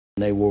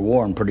They were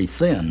worn pretty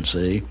thin,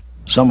 see.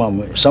 Some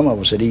of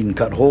us had even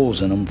cut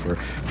holes in them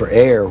for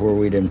air where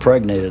we'd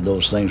impregnated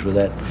those things with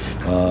that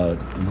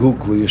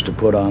gook we used to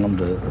put on them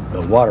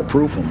to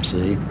waterproof them,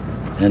 see.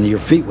 And your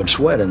feet would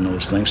sweat in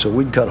those things, so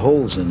we'd cut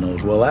holes in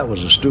those. Well, that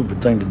was a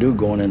stupid thing to do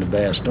going into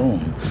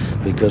Bastogne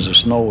because the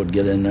snow would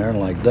get in there and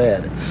like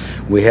that.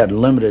 We had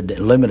limited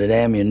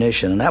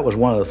ammunition, and that was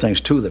one of the things,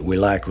 too, that we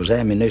lacked was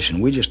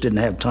ammunition. We just didn't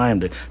have time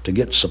to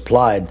get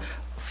supplied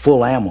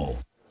full ammo.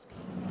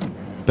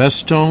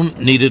 Bastogne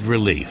needed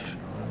relief.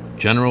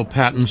 General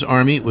Patton's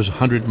army was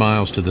 100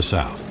 miles to the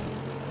south.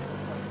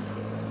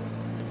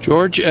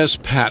 George S.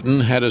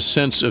 Patton had a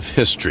sense of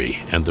history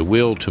and the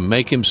will to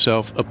make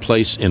himself a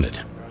place in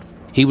it.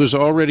 He was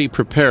already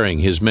preparing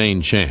his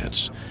main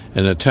chance,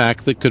 an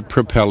attack that could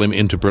propel him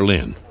into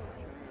Berlin.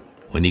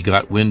 When he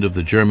got wind of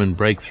the German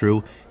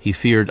breakthrough, he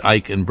feared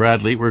Ike and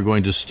Bradley were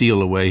going to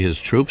steal away his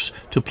troops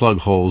to plug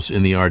holes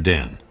in the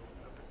Ardennes.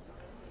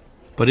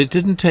 But it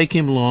didn't take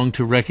him long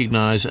to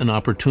recognize an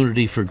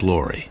opportunity for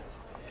glory.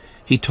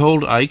 He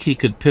told Ike he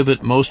could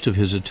pivot most of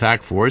his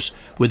attack force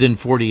within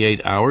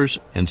 48 hours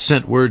and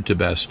sent word to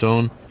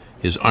Bastogne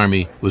his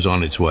army was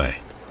on its way.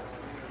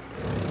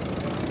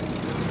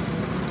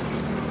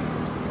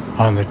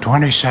 On the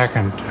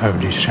 22nd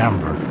of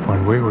December,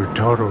 when we were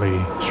totally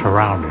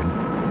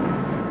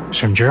surrounded,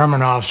 some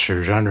German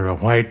officers under a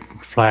white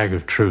flag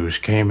of truce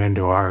came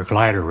into our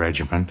glider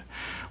regiment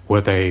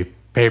with a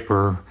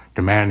paper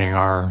demanding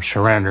our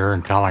surrender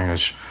and telling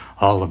us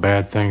all the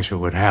bad things that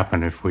would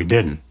happen if we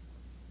didn't.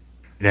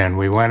 And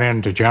we went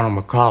in to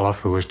General McAuliffe,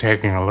 who was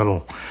taking a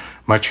little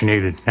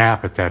much-needed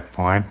nap at that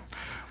point,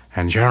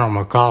 and General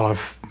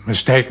McAuliffe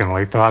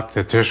mistakenly thought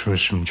that this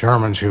was some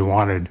Germans who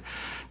wanted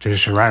to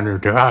surrender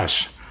to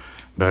us.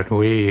 But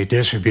we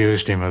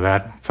disabused him of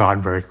that thought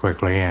very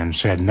quickly and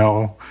said,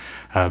 no,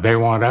 they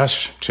want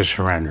us to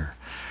surrender.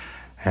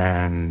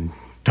 And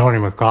Tony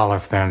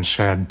McAuliffe then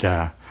said,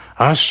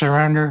 us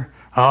surrender?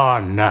 Oh,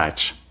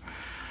 nuts.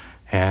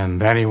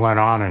 And then he went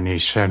on and he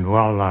said,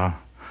 well,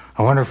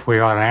 I wonder if we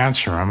ought to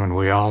answer him. And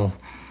we all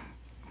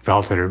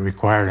felt that it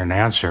required an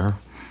answer.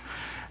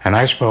 And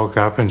I spoke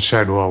up and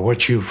said, well,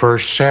 what you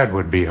first said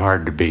would be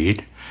hard to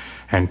beat.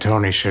 And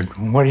Tony said,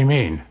 what do you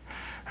mean?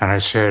 And I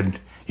said,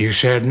 you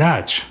said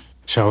nuts.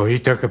 So he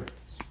took a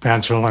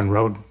pencil and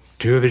wrote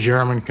to the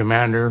German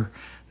commander,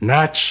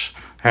 nuts,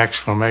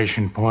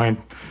 exclamation point,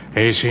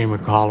 A.C.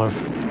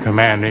 McAuliffe,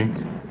 commanding.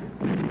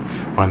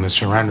 When the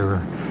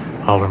surrender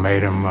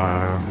ultimatum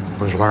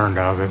was learned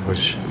of, it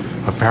was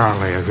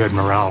apparently a good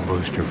morale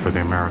booster for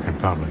the American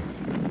public.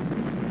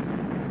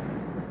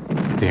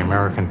 The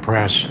American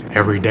press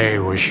every day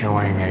was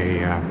showing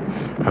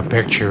a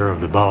picture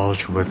of the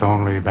bulge with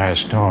only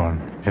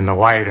Bastogne in the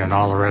white, and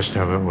all the rest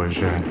of it was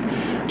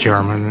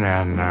German,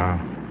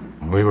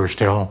 and we were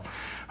still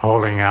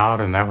holding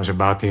out, and that was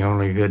about the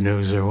only good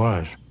news there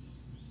was.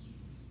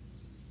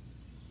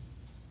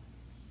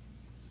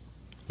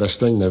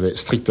 Bastogne n'avait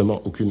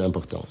strictement aucune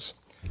importance.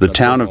 The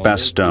town of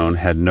Bastogne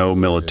had no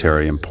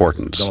military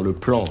importance.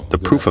 The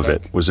proof of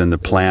it was in the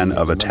plan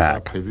of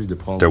attack.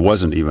 There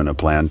wasn't even a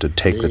plan to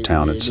take the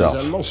town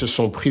itself.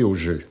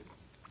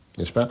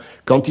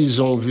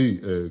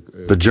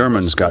 The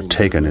Germans got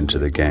taken into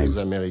the game.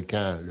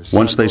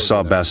 Once they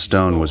saw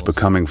Bastogne was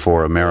becoming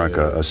for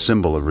America a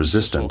symbol of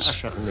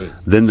resistance,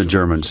 then the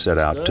Germans set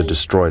out to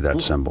destroy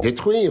that symbol.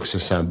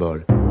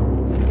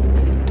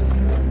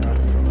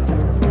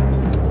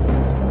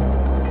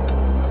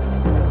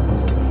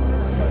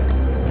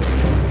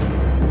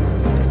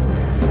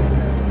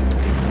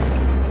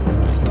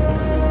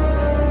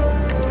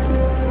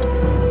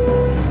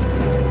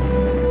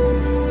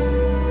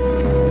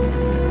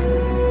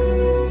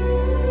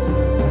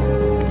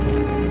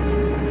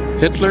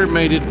 Hitler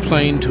made it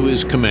plain to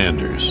his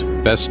commanders,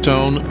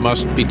 Bastogne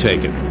must be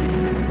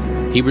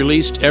taken. He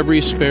released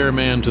every spare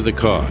man to the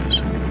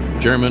cause.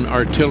 German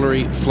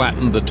artillery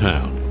flattened the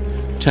town.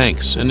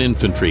 Tanks and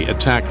infantry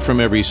attacked from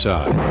every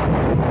side.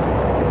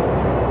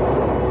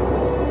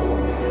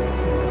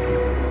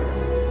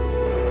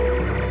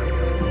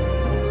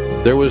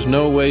 There was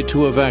no way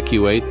to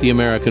evacuate the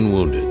American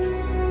wounded.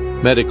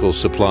 Medical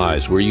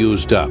supplies were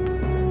used up.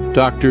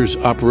 Doctors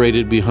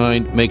operated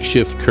behind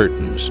makeshift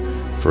curtains.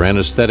 For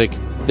anesthetic,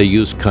 they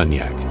used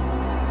cognac.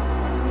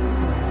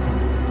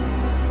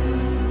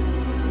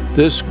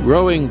 This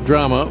growing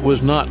drama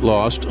was not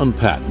lost on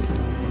Patton.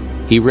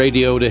 He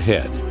radioed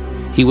ahead.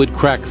 He would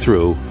crack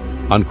through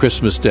on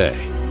Christmas Day.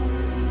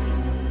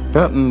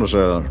 Patton was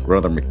a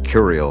rather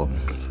mercurial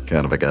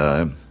kind of a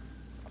guy,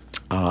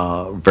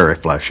 very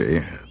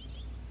flashy.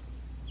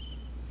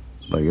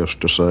 They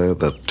used to say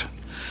that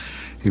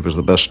he was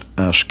the best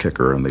ass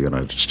kicker in the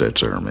United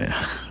States Army.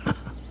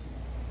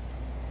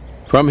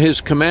 From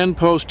his command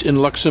post in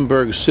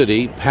Luxembourg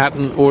City,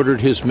 Patton ordered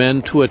his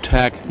men to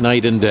attack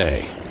night and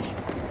day.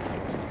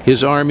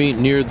 His army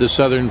neared the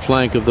southern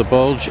flank of the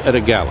Bulge at a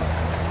gallop.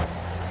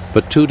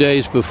 But 2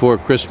 days before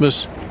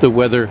Christmas, the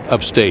weather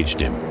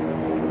upstaged him.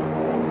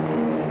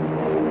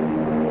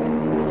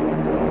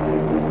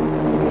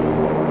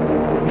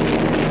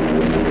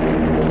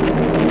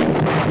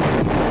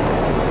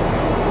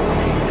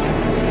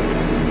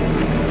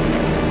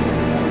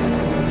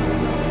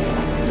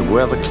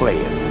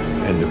 weather-clad,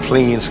 and the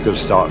planes could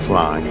start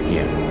flying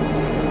again.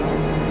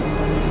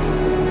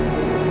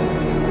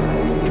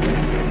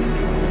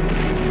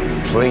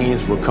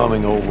 Planes were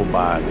coming over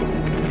by the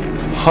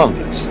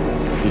hundreds.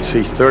 You'd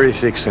see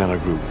 36 in a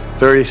group,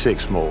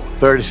 36 more,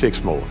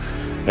 36 more,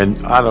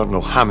 and I don't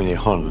know how many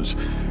hundreds.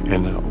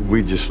 And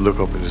we just look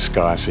up at the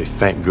sky and say,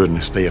 thank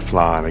goodness they are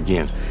flying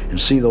again. And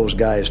see those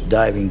guys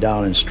diving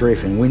down and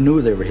strafing. We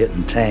knew they were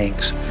hitting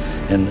tanks,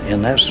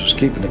 and that's what's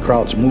keeping the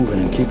crowds moving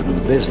and keeping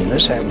them busy. And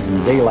this happened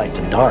from daylight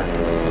to dark.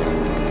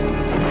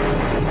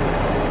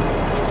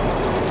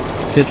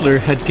 Hitler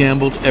had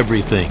gambled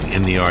everything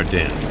in the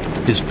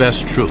Ardennes. His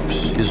best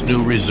troops, his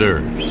new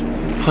reserves,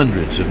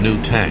 hundreds of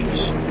new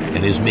tanks,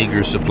 and his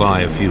meager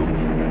supply of fuel.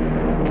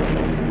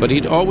 But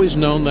he'd always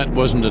known that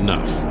wasn't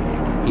enough.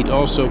 He'd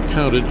also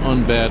counted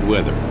on bad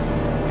weather,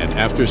 and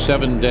after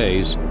 7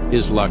 days,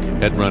 his luck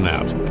had run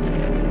out.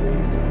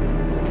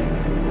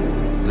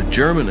 The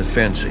German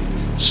offensive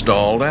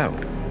stalled out.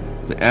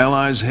 The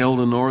Allies held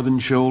the northern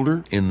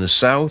shoulder. In the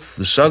south,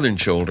 the southern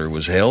shoulder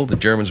was held. The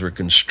Germans were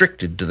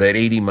constricted to that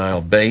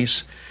 80-mile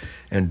base,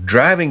 and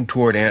driving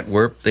toward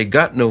Antwerp, they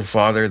got no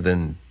farther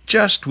than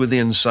just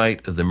within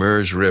sight of the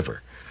Meuse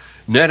River.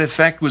 Net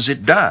effect was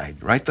it died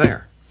right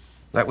there.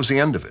 That was the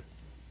end of it.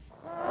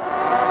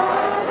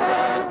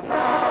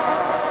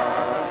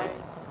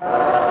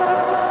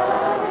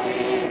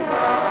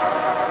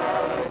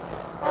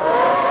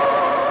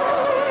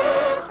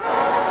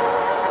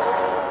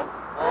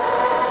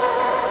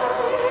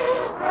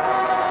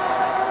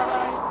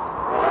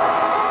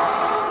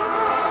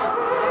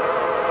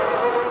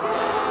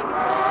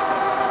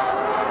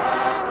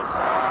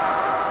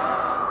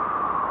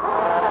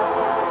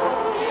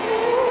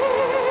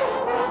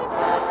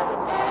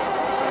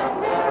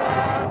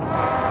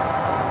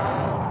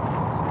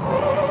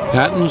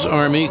 Patton's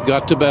army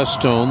got to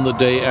Bastogne the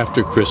day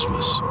after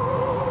Christmas,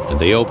 and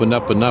they opened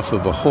up enough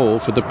of a hole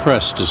for the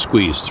press to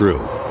squeeze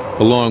through,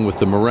 along with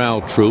the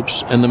morale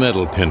troops and the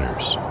medal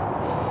pinners.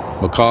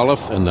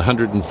 McAuliffe and the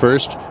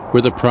 101st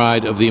were the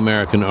pride of the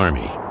American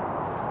army.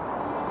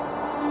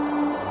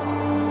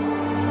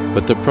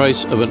 But the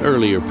price of an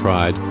earlier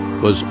pride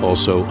was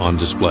also on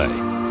display.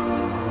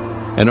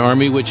 An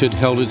army which had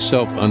held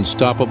itself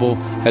unstoppable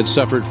had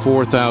suffered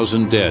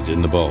 4,000 dead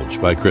in the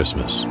Bulge by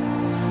Christmas.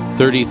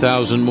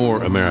 30,000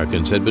 more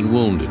Americans had been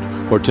wounded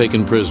or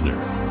taken prisoner.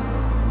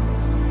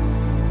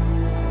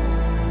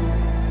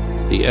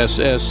 The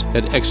SS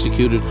had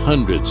executed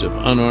hundreds of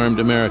unarmed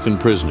American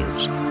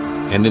prisoners,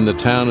 and in the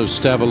town of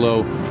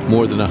Stavelot,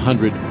 more than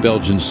 100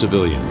 Belgian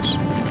civilians.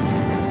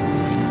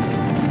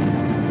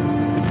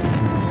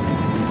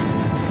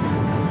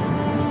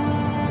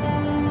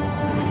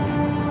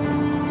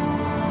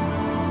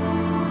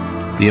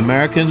 The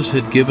Americans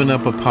had given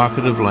up a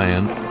pocket of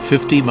land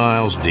 50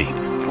 miles deep.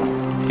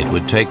 It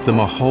would take them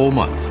a whole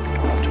month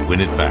to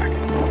win it back.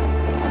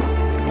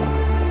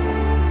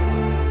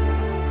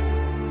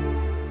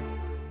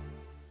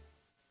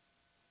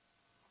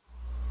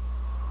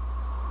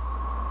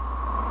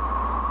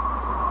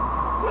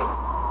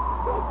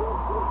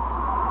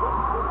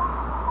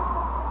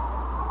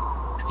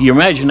 Your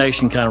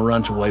imagination kind of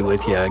runs away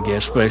with you, I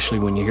guess, especially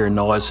when you hear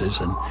noises.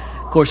 And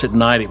of course at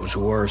night it was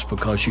worse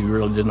because you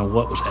really didn't know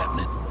what was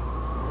happening.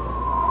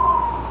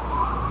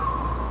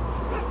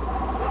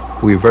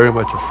 We were very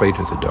much afraid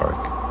of the dark.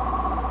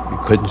 We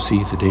couldn't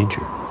see the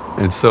danger.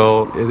 And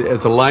so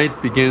as the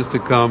light begins to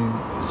come,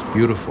 it's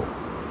beautiful.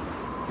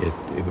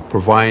 It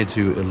provides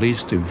you at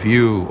least a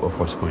view of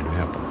what's going to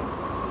happen.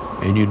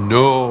 And you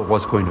know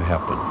what's going to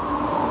happen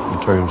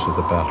in terms of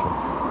the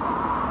battle.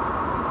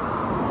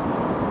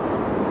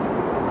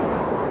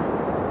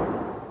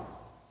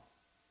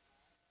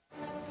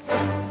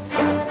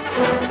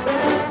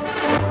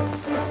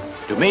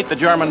 To meet the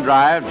German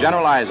drive,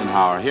 General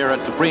Eisenhower here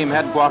at Supreme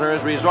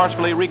Headquarters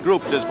resourcefully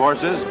regroups his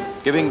forces,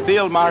 giving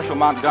Field Marshal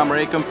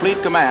Montgomery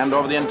complete command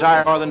over the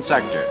entire northern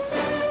sector.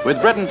 With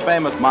Britain's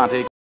famous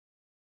Monty